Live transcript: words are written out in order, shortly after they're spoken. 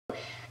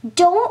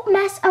don't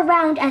mess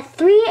around at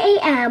 3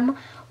 a.m.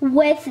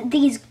 with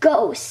these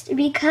ghosts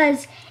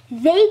because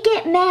they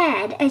get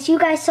mad, as you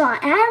guys saw.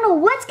 And I don't know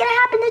what's gonna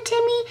happen to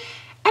Timmy,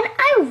 and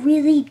I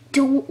really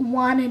don't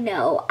want to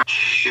know.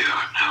 You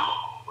know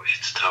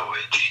it's the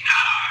witching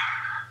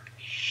hour.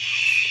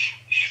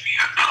 If you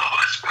know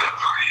what's good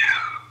for you,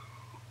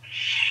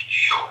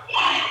 you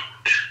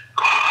won't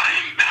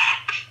climb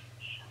back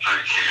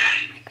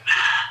again.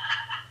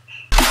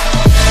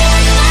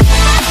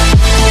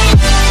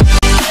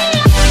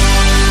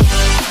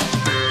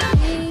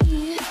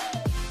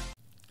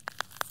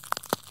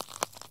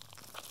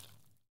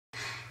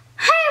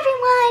 Hi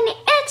everyone,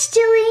 it's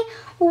Jilly.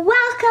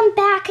 Welcome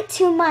back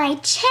to my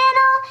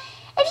channel.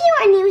 If you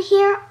are new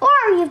here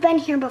or you've been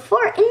here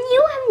before and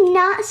you have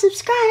not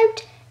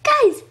subscribed,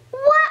 guys,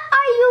 what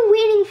are you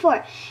waiting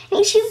for?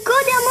 Make sure you go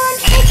down below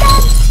and hit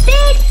that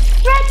big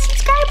red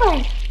subscribe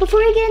button. Before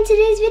we get into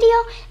today's video,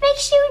 make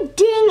sure you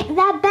ding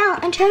that bell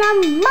and turn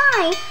on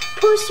my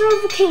post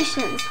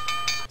notifications.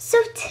 So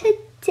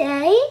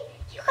today,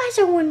 you guys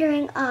are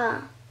wondering,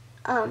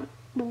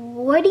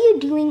 what are you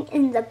doing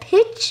in the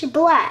pitch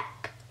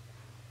black?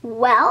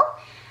 Well,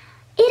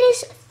 it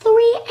is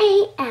 3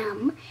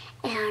 a.m.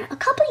 and a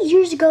couple of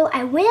years ago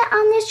I went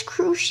on this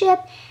cruise ship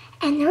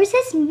and there was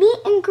this meet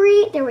and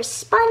greet. There was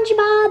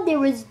SpongeBob, there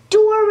was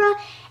Dora,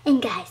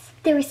 and guys,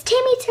 there was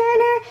Timmy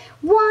Turner,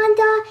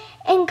 Wanda,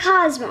 and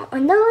Cosmo.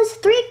 And those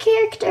three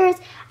characters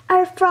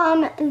are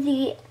from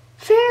the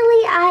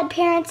Fairly Odd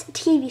Parents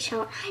TV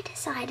show. I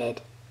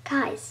decided,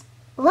 guys,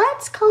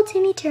 let's call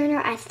Timmy Turner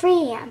at 3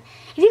 a.m.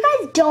 If you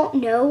guys don't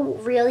know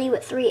really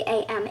what 3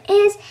 a.m.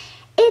 is,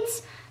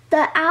 it's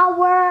the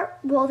hour,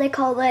 well, they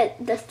call it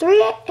the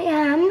 3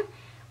 a.m.,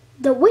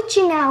 the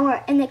witching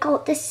hour, and they call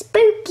it the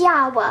spooky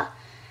hour.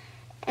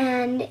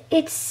 And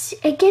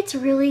it gets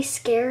really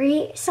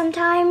scary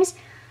sometimes.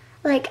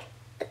 Like,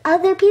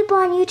 other people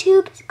on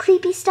YouTube,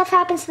 creepy stuff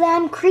happens to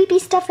them, creepy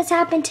stuff has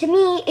happened to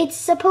me. It's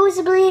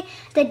supposedly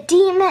the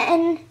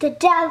demons,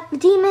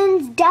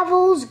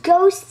 devils,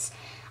 ghosts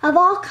of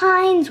all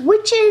kinds,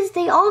 witches,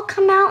 they all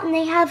come out and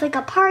they have like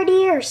a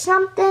party or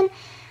something.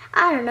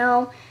 I don't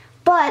know,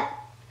 but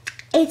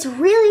it's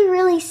really,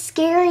 really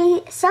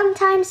scary.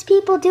 Sometimes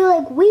people do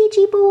like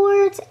Ouija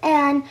boards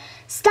and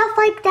stuff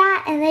like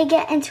that, and they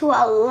get into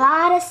a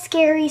lot of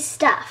scary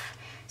stuff.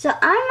 So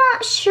I'm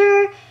not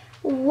sure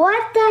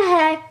what the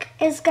heck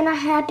is gonna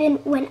happen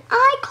when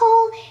I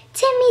call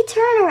Timmy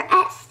Turner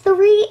at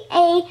 3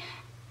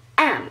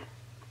 a.m.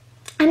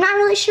 I'm not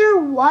really sure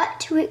what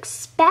to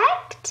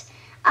expect.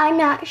 I'm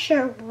not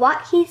sure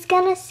what he's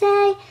gonna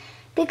say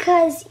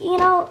because, you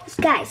know,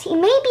 guys, he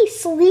may be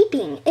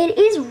sleeping. It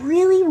is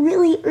really,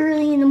 really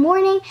early in the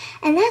morning,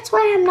 and that's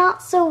why I'm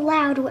not so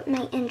loud with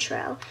my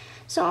intro.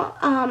 So,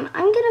 I'm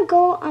gonna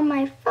go on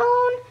my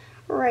phone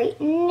right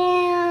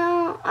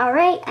now. All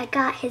right, I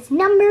got his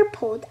number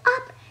pulled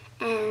up,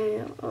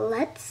 and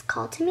let's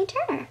call Timmy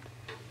Turner.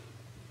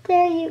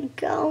 There you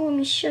go. Let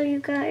me show you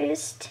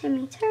guys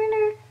Timmy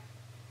Turner.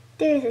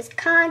 There's his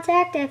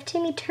contact. I have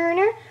Timmy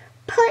Turner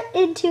put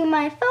into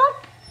my phone,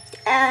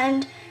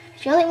 and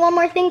there's only one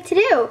more thing to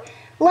do.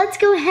 Let's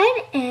go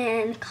ahead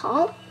and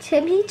call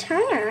Timmy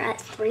Turner at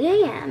 3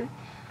 a.m.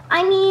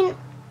 I mean,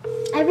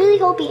 I really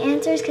hope he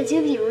answers because it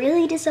would be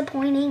really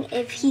disappointing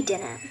if he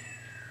didn't.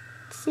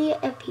 Let's see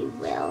if he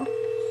will.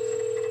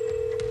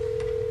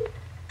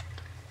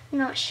 I'm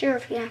not sure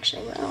if he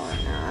actually will or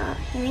not.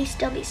 He may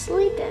still be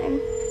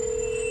sleeping.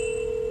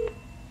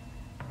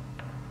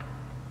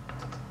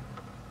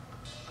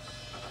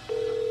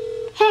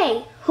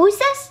 Hey, who's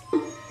this?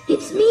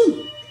 It's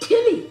me,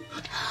 Timmy.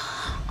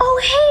 Oh,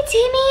 hey,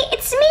 Timmy,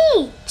 it's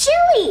me,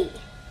 Jilly.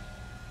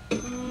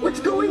 What's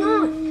going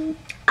on?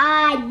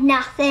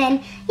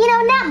 Nothing. You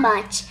know, not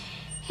much.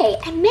 Hey,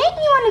 I met you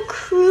on a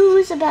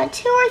cruise about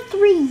 2 or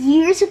 3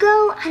 years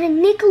ago on a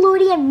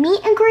Nickelodeon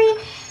meet and greet.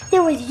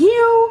 There was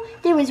you,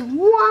 there was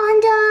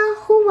Wanda,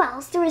 who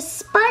else? There was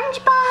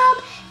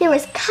SpongeBob, there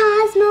was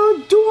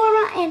Cosmo,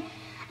 Dora, and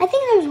I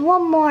think there's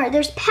one more.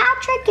 There's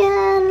Patrick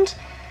and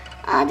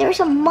there's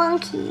a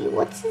monkey.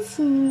 What's his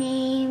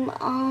name?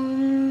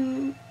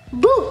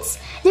 Boots.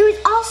 There was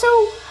also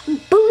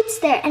Boots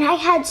there, and I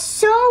had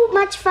so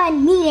much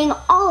fun meeting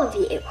all of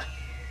you.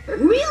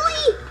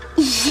 Really?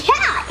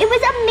 Yeah, it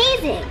was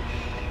amazing.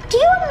 Do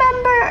you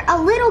remember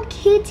a little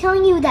kid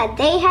telling you that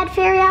they had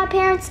fairy odd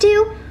parents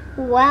too?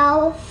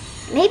 Well,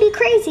 maybe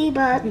crazy,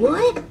 but...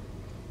 What?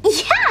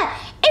 Yeah,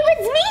 it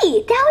was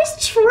me. That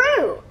was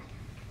true.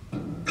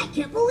 I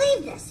can't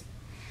believe this.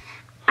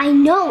 I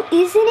know,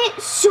 isn't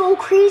it so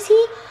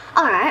crazy?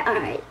 All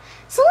right.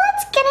 So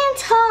let's get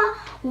into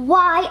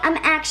why I'm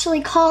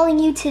actually calling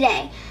you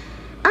today.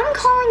 I'm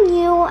calling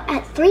you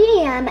at 3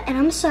 a.m. and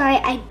I'm sorry,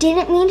 I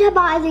didn't mean to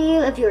bother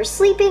you if you were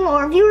sleeping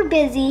or if you were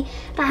busy,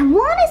 but I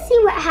want to see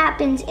what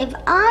happens if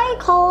I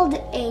called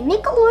a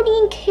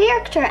Nickelodeon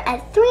character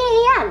at 3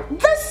 a.m.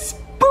 The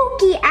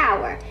spooky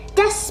hour.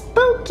 The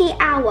spooky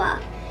hour.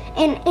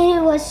 And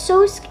it was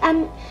so,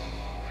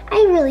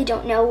 I really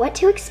don't know what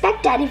to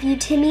expect out of you,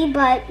 Timmy,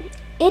 but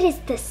It is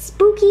the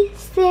spooky,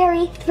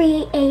 scary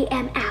 3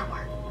 a.m.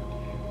 hour.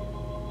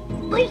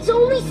 But it's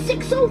only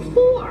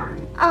 6:04.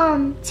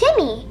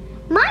 Timmy,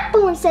 my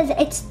phone says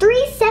it's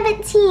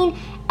 3:17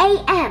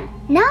 a.m.,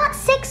 not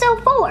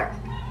 6:04.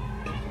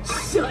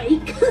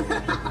 Psych.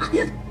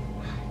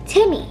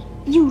 Timmy,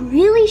 you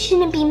really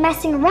shouldn't be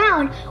messing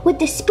around with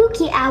the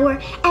spooky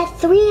hour at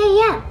 3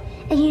 a.m.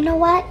 And you know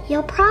what?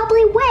 You'll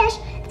probably wish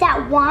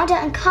that Wanda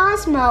and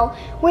Cosmo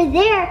were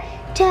there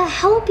to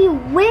help you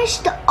wish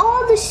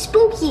all the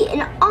spooky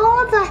and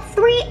all the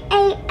 3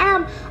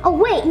 a.m.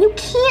 away. You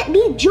can't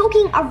be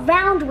joking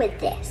around with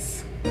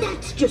this.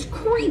 That's just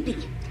creepy.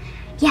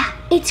 Yeah,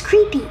 it's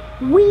creepy.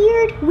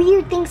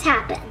 Weird things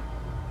happen.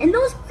 And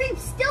those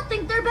creeps still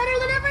think they're better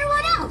than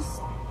everyone else.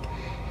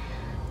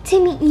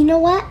 Timmy, you know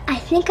what? I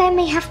think I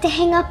may have to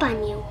hang up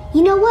on you.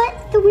 You know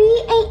what?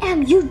 3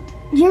 a.m.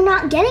 You're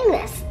not getting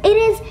this. It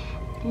is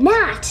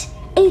not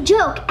a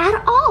joke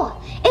at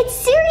all. It's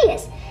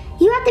serious.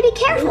 You have to be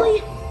careful.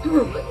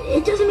 Really?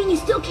 It doesn't mean you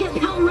still can't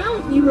pal around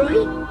with me,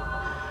 right?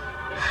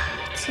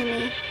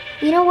 Timmy,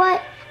 you know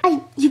what?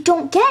 You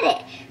don't get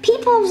it.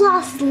 People have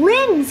lost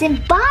limbs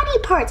and body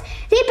parts.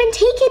 They've been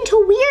taken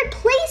to weird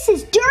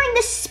places during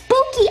the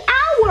spooky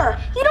hour.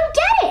 You don't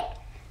get it.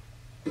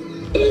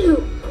 Ew,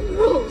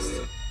 gross.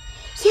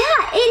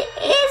 Yeah, it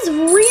is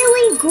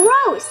really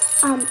gross.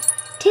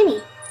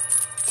 Timmy,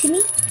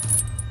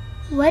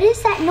 what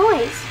is that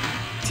noise?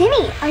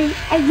 Timmy,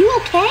 are you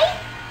okay?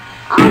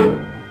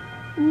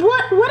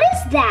 What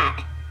is that?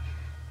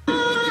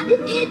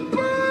 It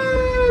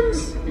burns.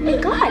 Oh my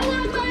God.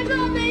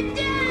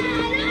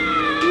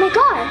 Oh my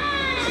God.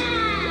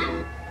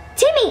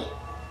 Timmy,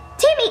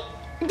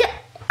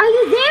 are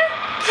you there?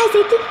 Guys,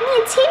 I think me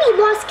and Timmy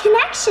lost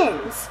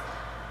connections.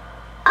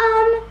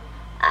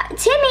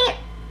 Timmy,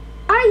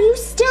 are you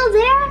still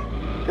there?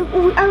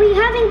 Are we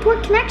having poor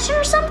connection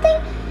or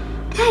something?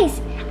 Guys,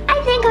 I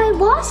think I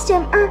lost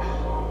him. Or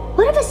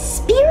what if a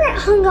spirit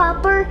hung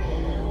up? Or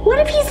what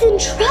if he's in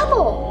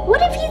trouble?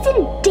 What if he's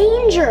in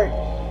danger?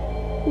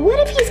 What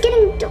if he's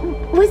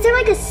was there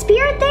like a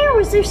spirit there?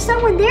 Was there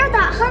someone there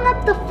that hung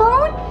up the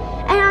phone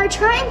and are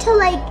trying to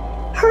like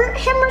hurt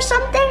him or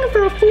something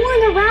for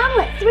fooling around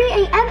at 3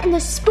 a.m. in the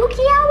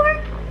spooky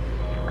hour?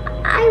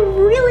 I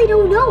really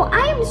don't know.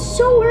 I am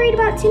so worried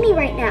about Timmy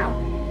right now.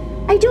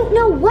 I don't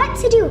know what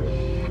to do.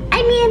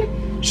 I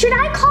mean, should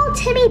I call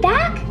Timmy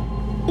back?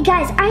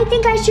 Guys, I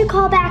think I should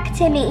call back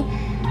Timmy.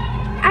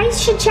 I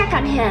should check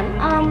on him.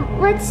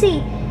 Let's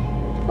see.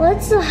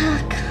 Let's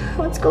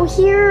go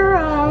here.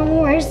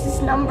 Where's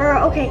this number?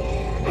 Okay,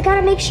 I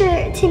gotta make sure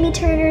Timmy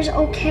Turner's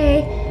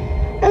okay.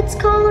 Let's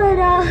call it,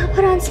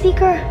 put on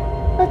speaker.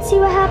 Let's see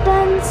what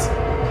happens.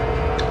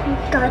 Oh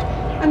my God,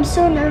 I'm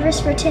so nervous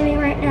for Timmy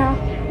right now.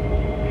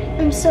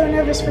 I'm so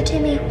nervous for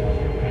Timmy.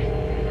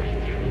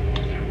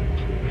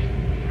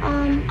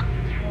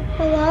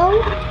 Hello?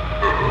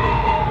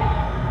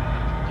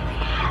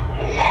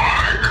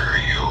 Why are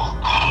you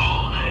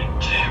calling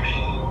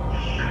Timmy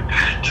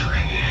at 3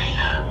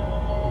 a.m.?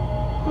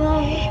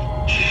 Well,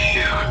 Do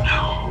you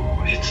know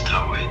it's the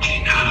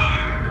witching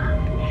hour?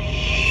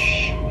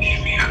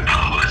 If you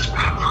know it's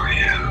good for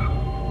you,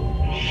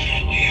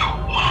 you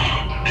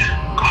won't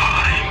call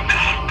him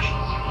back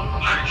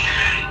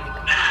again.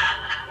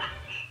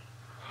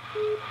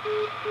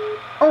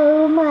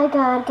 oh my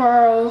God,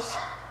 guys.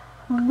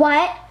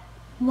 What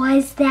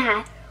was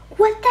that?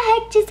 What the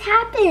heck just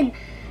happened?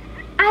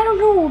 I don't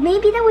know,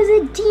 maybe that was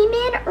a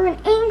demon or an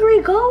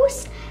angry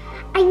ghost?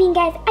 I mean,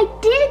 guys, I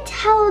did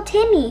tell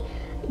Timmy,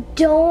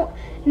 don't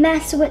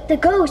mess with the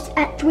ghost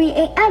at 3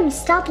 a.m.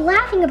 Stop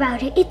laughing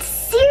about it. It's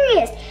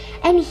serious.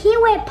 And he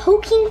went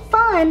poking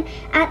fun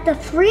at the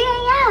 3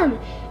 a.m.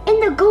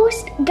 And the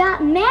ghost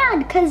got mad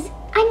because,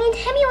 I mean,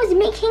 Timmy was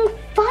making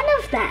fun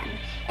of them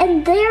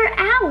and their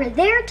hour,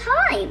 their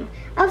time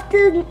of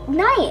the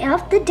night,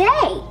 of the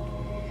day.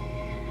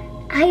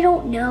 I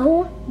don't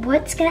know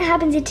what's gonna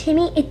happen to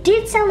Timmy. It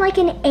did sound like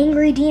an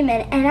angry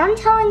demon, and I'm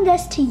telling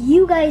this to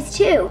you guys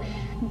too.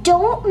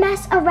 Don't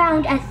mess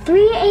around at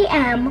 3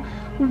 a.m.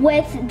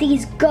 with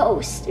these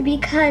ghosts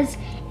because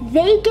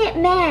they get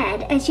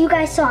mad, as you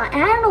guys saw.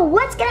 And I don't know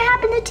what's gonna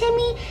happen to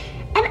Timmy,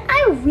 and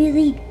I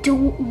really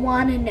don't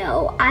wanna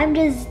know. I'm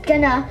just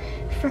gonna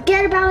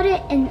forget about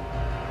it, and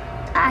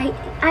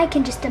I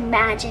can just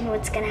imagine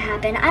what's gonna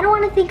happen. I don't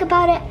wanna think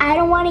about it. I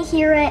don't wanna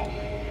hear it.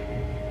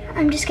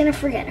 I'm just gonna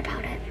forget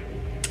about it.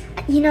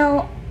 You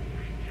know,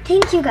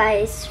 thank you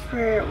guys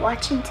for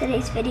watching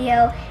today's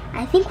video.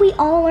 I think we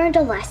all learned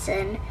a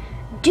lesson.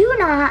 Do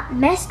not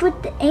mess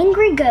with the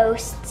angry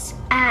ghosts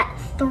at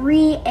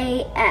 3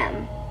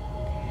 a.m.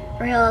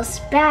 or else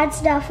bad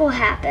stuff will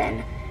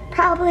happen.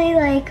 Probably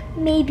like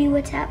maybe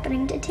what's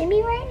happening to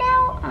Timmy right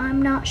now.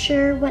 I'm not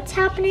sure what's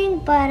happening,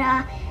 but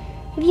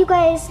if you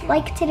guys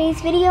liked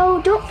today's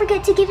video, don't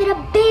forget to give it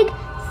a big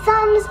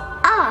thumbs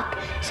up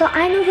so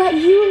I know that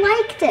you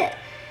liked it.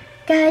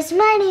 Guys,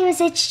 my name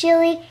is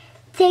Jilly.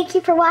 Thank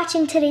you for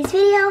watching today's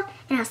video,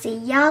 and I'll see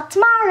y'all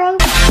tomorrow.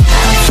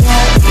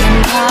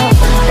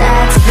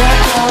 That's the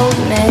old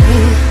me.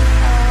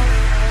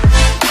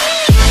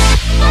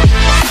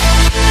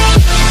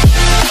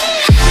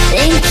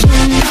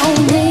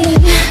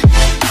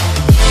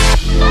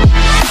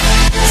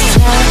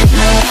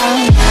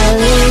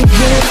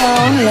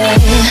 lonely.